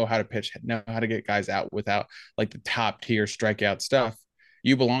to know how to pitch, know how to get guys out without like the top tier strikeout stuff,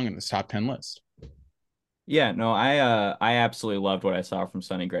 you belong in this top 10 list. Yeah, no, I absolutely loved what I saw from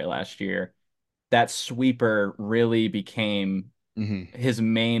Sonny Gray last year. That sweeper really became his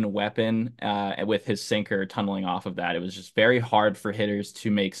main weapon, with his sinker tunneling off of that. It was just very hard for hitters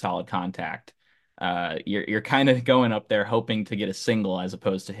to make solid contact. You're kind of going up there hoping to get a single as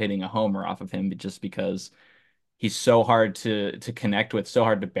opposed to hitting a homer off of him, just because he's so hard to connect with, so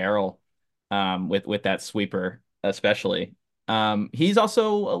hard to barrel, with that sweeper especially. He's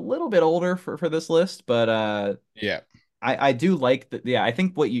also a little bit older for this list, but yeah, I do like that. Yeah, I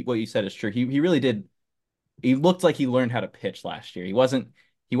think what you said is true. He really did. He looked like he learned how to pitch last year. He wasn't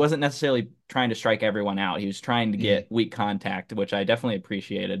necessarily trying to strike everyone out. He was trying to get weak contact, which I definitely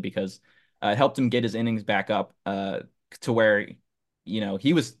appreciated, because it helped him get his innings back up, to where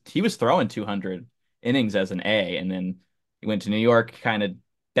he was throwing 200 innings as an A, and then he went to New York.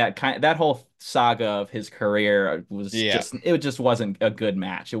 That whole saga of his career was just wasn't a good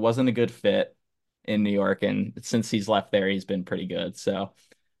match. It wasn't a good fit in New York, and since he's left there, he's been pretty good. So,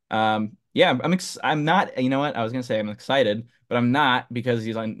 yeah, I'm not. You know what? I was gonna say I'm excited, but I'm not, because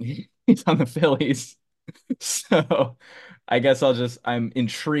he's on the Phillies. So, I guess I'm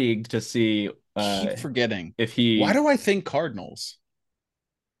intrigued to see. Keep forgetting if he. Why do I think Cardinals?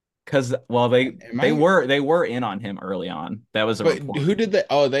 Because, well, they were in on him early on. That was a report. Who did they?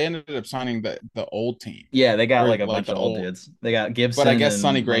 Oh, they ended up signing the old team. Yeah, they got like a bunch of old dudes. They got Gibson, but I guess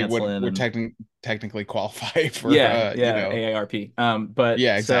Sonny Gray would technically qualify for AARP. But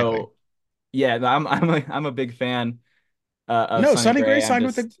yeah, exactly. So, yeah, I'm a big fan. Of no, Sonny Gray signed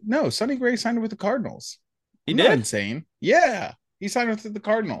with Sonny Gray signed with the Cardinals. He did? Insane. Yeah, he signed with the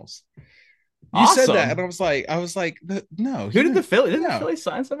Cardinals. You awesome. said that, and I was like, no. Who did the Phillies? Didn't the Phillies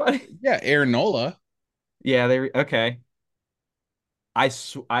sign somebody? Yeah, Aaron Nola. Yeah, okay. I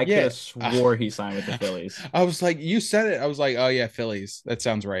could have swore he signed with the Phillies. I was like, you said it. I was like, oh yeah, Phillies. That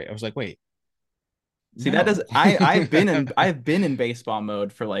sounds right. I was like, wait. See, no. That does. I've been in baseball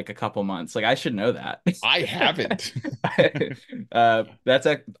mode for like a couple months. Like, I should know that. I haven't. That's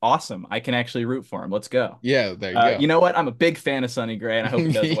awesome. I can actually root for him. Let's go. Yeah, there you go. You know what? I'm a big fan of Sonny Gray, and I hope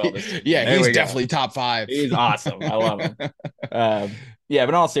he does well this year. Yeah, he's definitely top 5. He's awesome. I love him. Yeah, but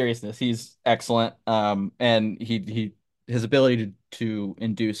in all seriousness, he's excellent. And his ability to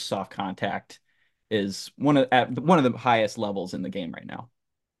induce soft contact is one of the highest levels in the game right now.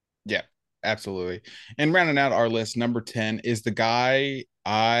 Yeah. Absolutely. And rounding out our list, number 10 is the guy if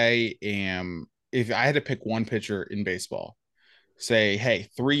I had to pick one pitcher in baseball, say, hey,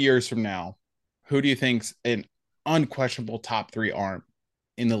 3 years from now, who do you think's an unquestionable top 3 arm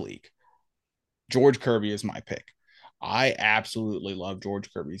in the league? George Kirby is my pick. I absolutely love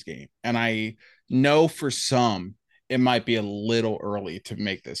George Kirby's game. And I know for some, it might be a little early to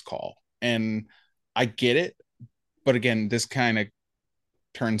make this call. And I get it, but again, this kind of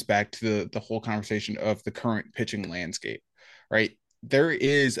turns back to the whole conversation of the current pitching landscape, right? There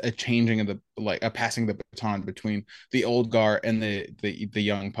is a changing of the like a passing the baton between the old guard and the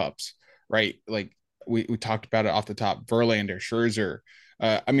young pups, right? Like we talked about it off the top. Verlander, Scherzer,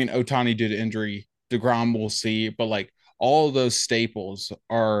 I mean Ohtani due to injury, DeGrom we'll see, but like all of those staples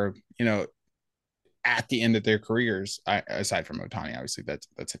are, at the end of their careers, aside from Ohtani, obviously that's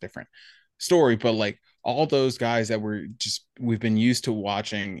a different story, but like all those guys that we've been used to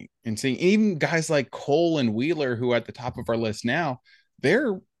watching and seeing, even guys like Cole and Wheeler, who are at the top of our list now,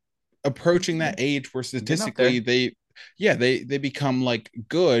 they're approaching that age where statistically they become like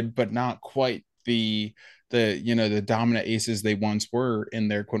good, but not quite the dominant aces they once were in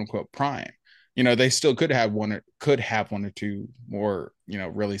their quote unquote prime. They still could have one or two more,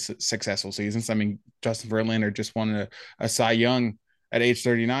 really successful seasons. I mean, Justin Verlander just won a Cy Young at age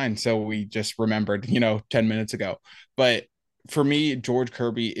 39. So we just remembered, 10 minutes ago. But for me, George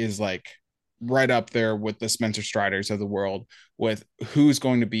Kirby is like right up there with the Spencer Striders of the world, with who's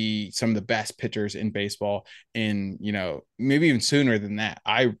going to be some of the best pitchers in baseball in, maybe even sooner than that.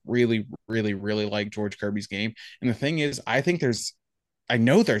 I really, really, really like George Kirby's game. And the thing is, I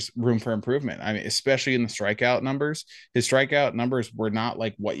know there's room for improvement. I mean, especially in the strikeout numbers. His strikeout numbers were not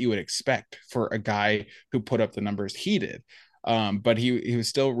like what you would expect for a guy who put up the numbers he did. But he was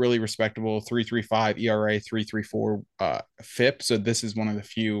still really respectable. 3.35 ERA, 3.34 FIP. So this is one of the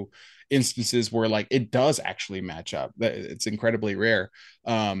few instances where like it does actually match up. It's incredibly rare.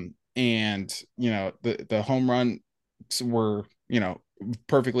 And the home run were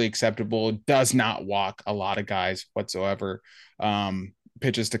perfectly acceptable. Does not walk a lot of guys whatsoever.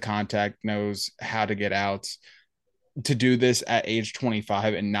 Pitches to contact, knows how to get outs. To do this at age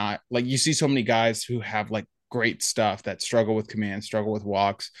 25 and not like, you see so many guys who have like great stuff that struggle with command, struggle with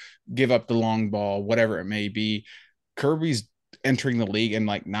walks, give up the long ball, whatever it may be. Kirby's entering the league and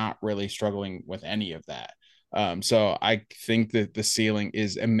like not really struggling with any of that. So I think that the ceiling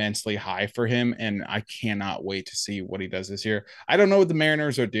is immensely high for him, and I cannot wait to see what he does this year. I don't know what the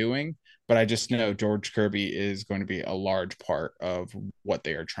Mariners are doing, but I just know George Kirby is going to be a large part of what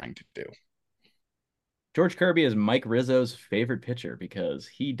they are trying to do. George Kirby is Mike Rizzo's favorite pitcher because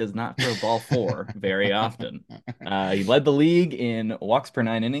he does not throw ball four very often. He led the league in walks per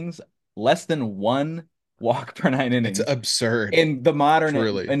 9 innings, less than 1 walk per 9 innings. It's absurd. In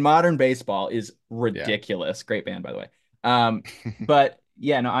modern baseball is ridiculous. Yeah. Great band, by the way. But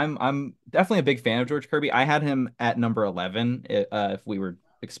yeah, no, I'm definitely a big fan of George Kirby. I had him at number 11 if we were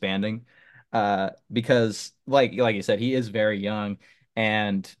expanding, because like you said, he is very young,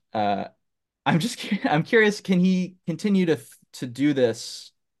 and I'm curious, can he continue to do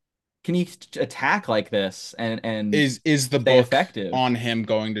this? Can he attack like this and is the book effective on him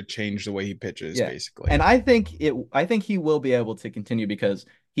going to change the way he pitches, basically? And I think he will be able to continue, because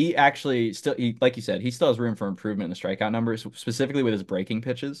he actually like you said, he still has room for improvement in the strikeout numbers, specifically with his breaking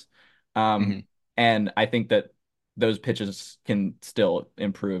pitches. And I think that those pitches can still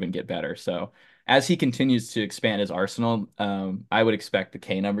improve and get better. So as he continues to expand his arsenal, I would expect the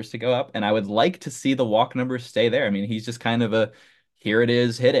K numbers to go up, and I would like to see the walk numbers stay there. I mean, he's just kind of a here it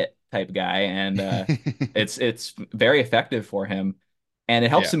is, hit it type guy, and it's very effective for him, and it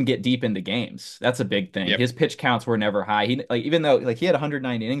helps him get deep into games. That's a big thing. His pitch counts were never high. He even though he had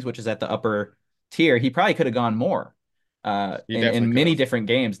 109 innings, which is at the upper tier, he probably could have gone more. In many different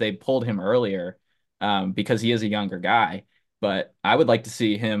games, they pulled him earlier because he is a younger guy. But I would like to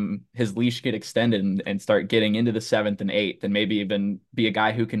see his leash get extended and start getting into the 7th and 8th, and maybe even be a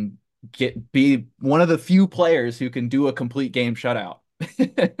guy who can be one of the few players who can do a complete game shutout.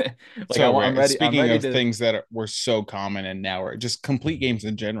 Speaking of things that were so common and now are just complete games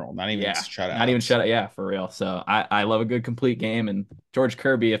in general, not even shutouts. Not even shutout, yeah, for real. So I love a good complete game, and George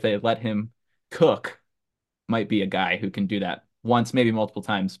Kirby, if they let him cook, might be a guy who can do that once, maybe multiple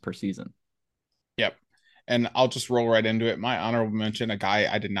times per season. Yep. And I'll just roll right into it. My honorable mention, a guy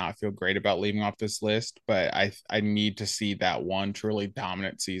I did not feel great about leaving off this list, but I need to see that one truly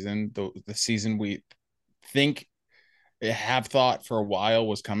dominant season. The season we have thought for a while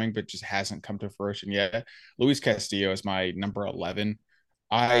was coming, but just hasn't come to fruition yet. Luis Castillo is my number 11.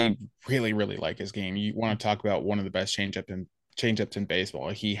 I really, really like his game. You want to talk about one of the best changeups in baseball.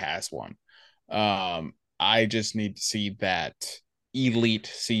 He has one. I just need to see that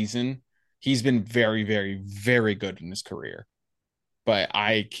elite season. He's been very, very, very good in his career, but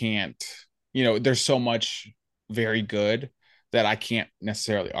I can't, there's so much very good that I can't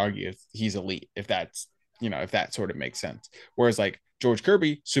necessarily argue if he's elite, if that sort of makes sense. Whereas like George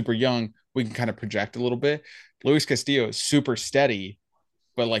Kirby, super young, we can kind of project a little bit. Luis Castillo is super steady,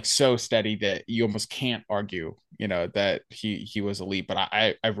 but like so steady that you almost can't argue, that he was elite. But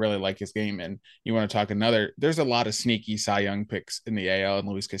I really like his game. And you want to talk there's a lot of sneaky Cy Young picks in the AL, and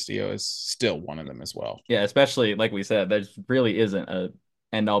Luis Castillo is still one of them as well. Yeah, especially like we said, there really isn't a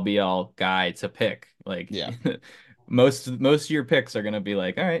end all be all guy to pick. Like, Yeah. most of your picks are gonna be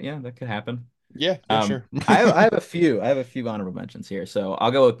like, all right, yeah, that could happen. Yeah, sure. I have a few honorable mentions here. So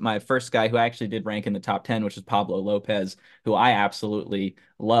I'll go with my first guy who I actually did rank in the top 10, which is Pablo Lopez, who I absolutely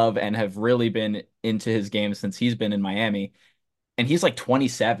love and have really been into his game since he's been in Miami. And he's like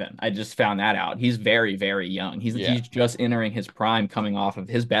 27. I just found that out. He's very, very young. He's just entering his prime, coming off of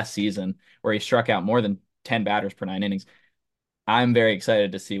his best season where he struck out more than 10 batters per 9 innings. I'm very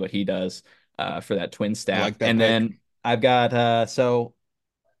excited to see what he does for that Twin staff. Like that and pick. then I've got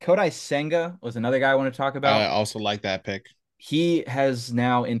Kodai Senga was another guy I want to talk about. I also like that pick. He has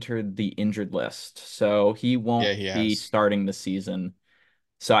now entered the injured list, so he won't be starting the season.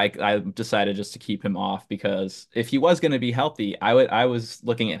 So I decided just to keep him off, because if he was going to be healthy, I was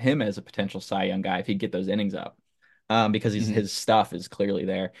looking at him as a potential Cy Young guy if he'd get those innings up, because his stuff is clearly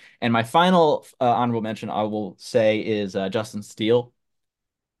there. And my final honorable mention I will say is Justin Steele.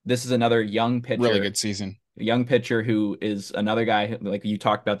 This is another young pitcher. Really good season. A young pitcher who is another guy, like you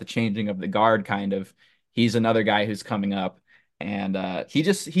talked about the changing of the guard kind of. He's another guy who's coming up. And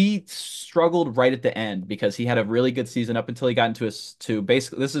he struggled right at the end because he had a really good season up until he got to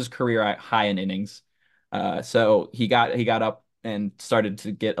basically, this is career high in innings. So he got up and started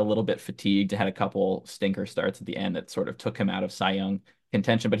to get a little bit fatigued, had a couple stinker starts at the end that sort of took him out of Cy Young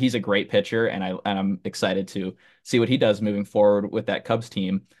contention. But he's a great pitcher, and I'm excited to see what he does moving forward with that Cubs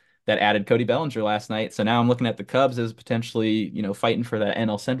team that added Cody Bellinger last night. So now I'm looking at the Cubs as potentially, fighting for that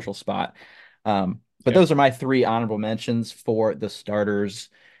NL Central spot. But those are my 3 honorable mentions for the starters.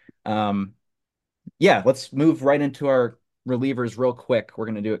 Let's move right into our relievers real quick. We're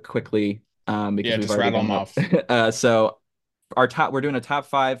going to do it quickly because we've just already rattle them off. So we're doing a top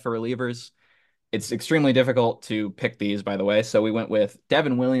 5 for relievers. It's extremely difficult to pick these, by the way. So we went with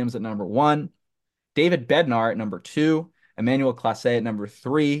Devin Williams at number 1, David Bednar at number 2, Emmanuel Clase at number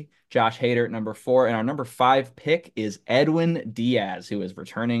 3, Josh Hader at number 4, and our number 5 pick is Edwin Diaz, who is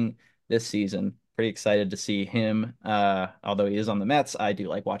returning this season. Pretty excited to see him. Although he is on the Mets, I do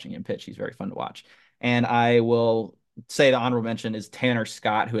like watching him pitch. He's very fun to watch. And I will say the honorable mention is Tanner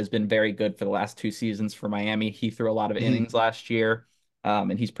Scott, who has been very good for the last 2 seasons for Miami. He threw a lot of innings last year,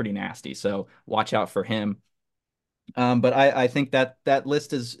 and he's pretty nasty. So watch out for him. But I think that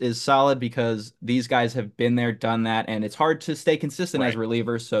list is solid because these guys have been there, done that, and it's hard to stay consistent as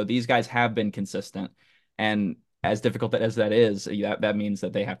relievers. So these guys have been consistent, and as difficult as that is, that means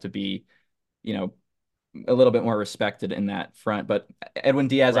that they have to be, a little bit more respected in that front. But Edwin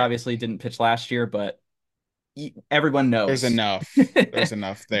Diaz obviously didn't pitch last year, but everyone knows there's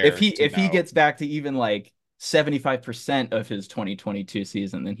enough there. if he gets back to even like 75% of his 2022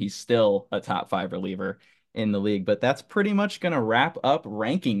 season, then he's still a top 5 reliever in the league. But that's pretty much going to wrap up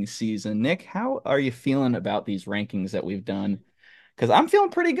ranking season. Nick, how are you feeling about these rankings that we've done? Because I'm feeling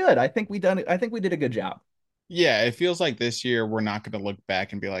pretty good. I think we did a good job. Yeah, it feels like this year we're not going to look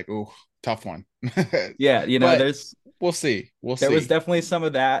back and be like, "Ooh, tough one." Yeah, we'll see. There was definitely some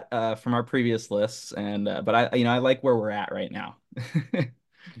of that from our previous lists, and but I like where we're at right now.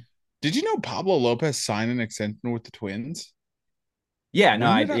 Did you know Pablo Lopez signed an extension with the Twins? Yeah,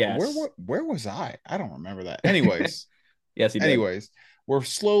 no, where was I? I don't remember that. Anyways, yes, he did. Anyways, we're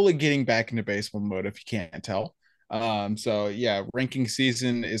slowly getting back into baseball mode, if you can't tell. So yeah, ranking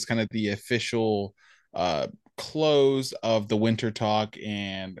season is kind of the official close of the winter talk,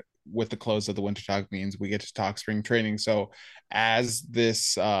 and with the close of the winter talk means we get to talk spring training. So as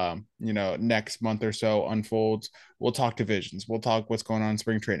this next month or so unfolds, we'll talk divisions, we'll talk what's going on in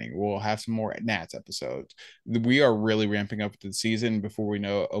spring training, we'll have some more Nats episodes. We are really ramping up the season. Before we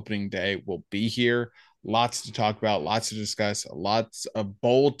know, opening day will be here. Lots to talk about, lots to discuss, lots of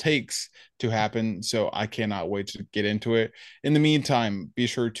bold takes to happen. So I cannot wait to get into it. In the meantime, be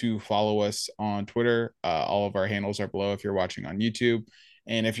sure to follow us on Twitter. All of our handles are below if you're watching on YouTube.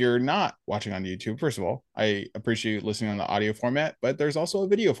 And if you're not watching on YouTube, first of all, I appreciate you listening on the audio format, but there's also a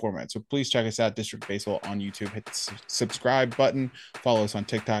video format. So please check us out, District Baseball on YouTube. Hit the subscribe button. Follow us on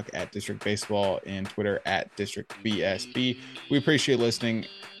TikTok at District Baseball and Twitter at District BSB. We appreciate listening.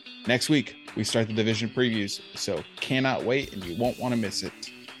 Next week, we start the division previews, so cannot wait, and you won't want to miss it.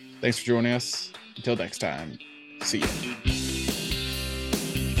 Thanks for joining us. Until next time, see ya.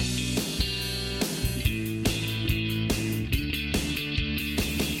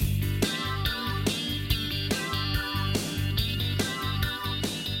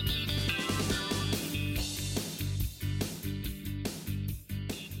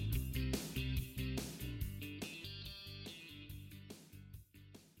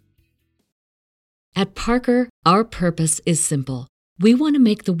 At Parker, our purpose is simple. We want to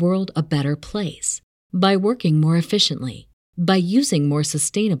make the world a better place by working more efficiently, by using more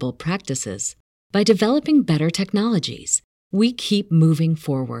sustainable practices, by developing better technologies. We keep moving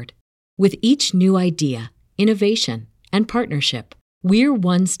forward. With each new idea, innovation, and partnership, we're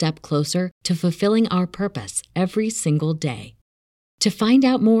one step closer to fulfilling our purpose every single day. To find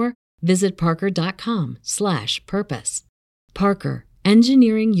out more, visit parker.com/purpose. Parker,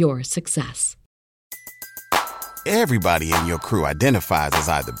 engineering your success. Everybody in your crew identifies as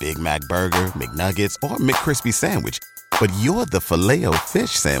either Big Mac Burger, McNuggets, or McCrispy Sandwich. But you're the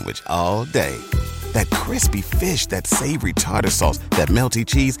Filet-O-Fish Sandwich all day. That crispy fish, that savory tartar sauce, that melty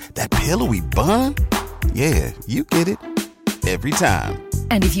cheese, that pillowy bun. Yeah, you get it. Every time.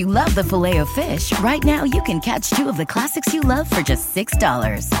 And if you love the Filet-O-Fish, right now you can catch 2 of the classics you love for just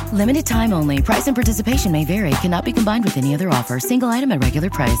 $6. Limited time only. Price and participation may vary. Cannot be combined with any other offer. Single item at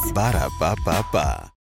regular price. Ba-da-ba-ba-ba.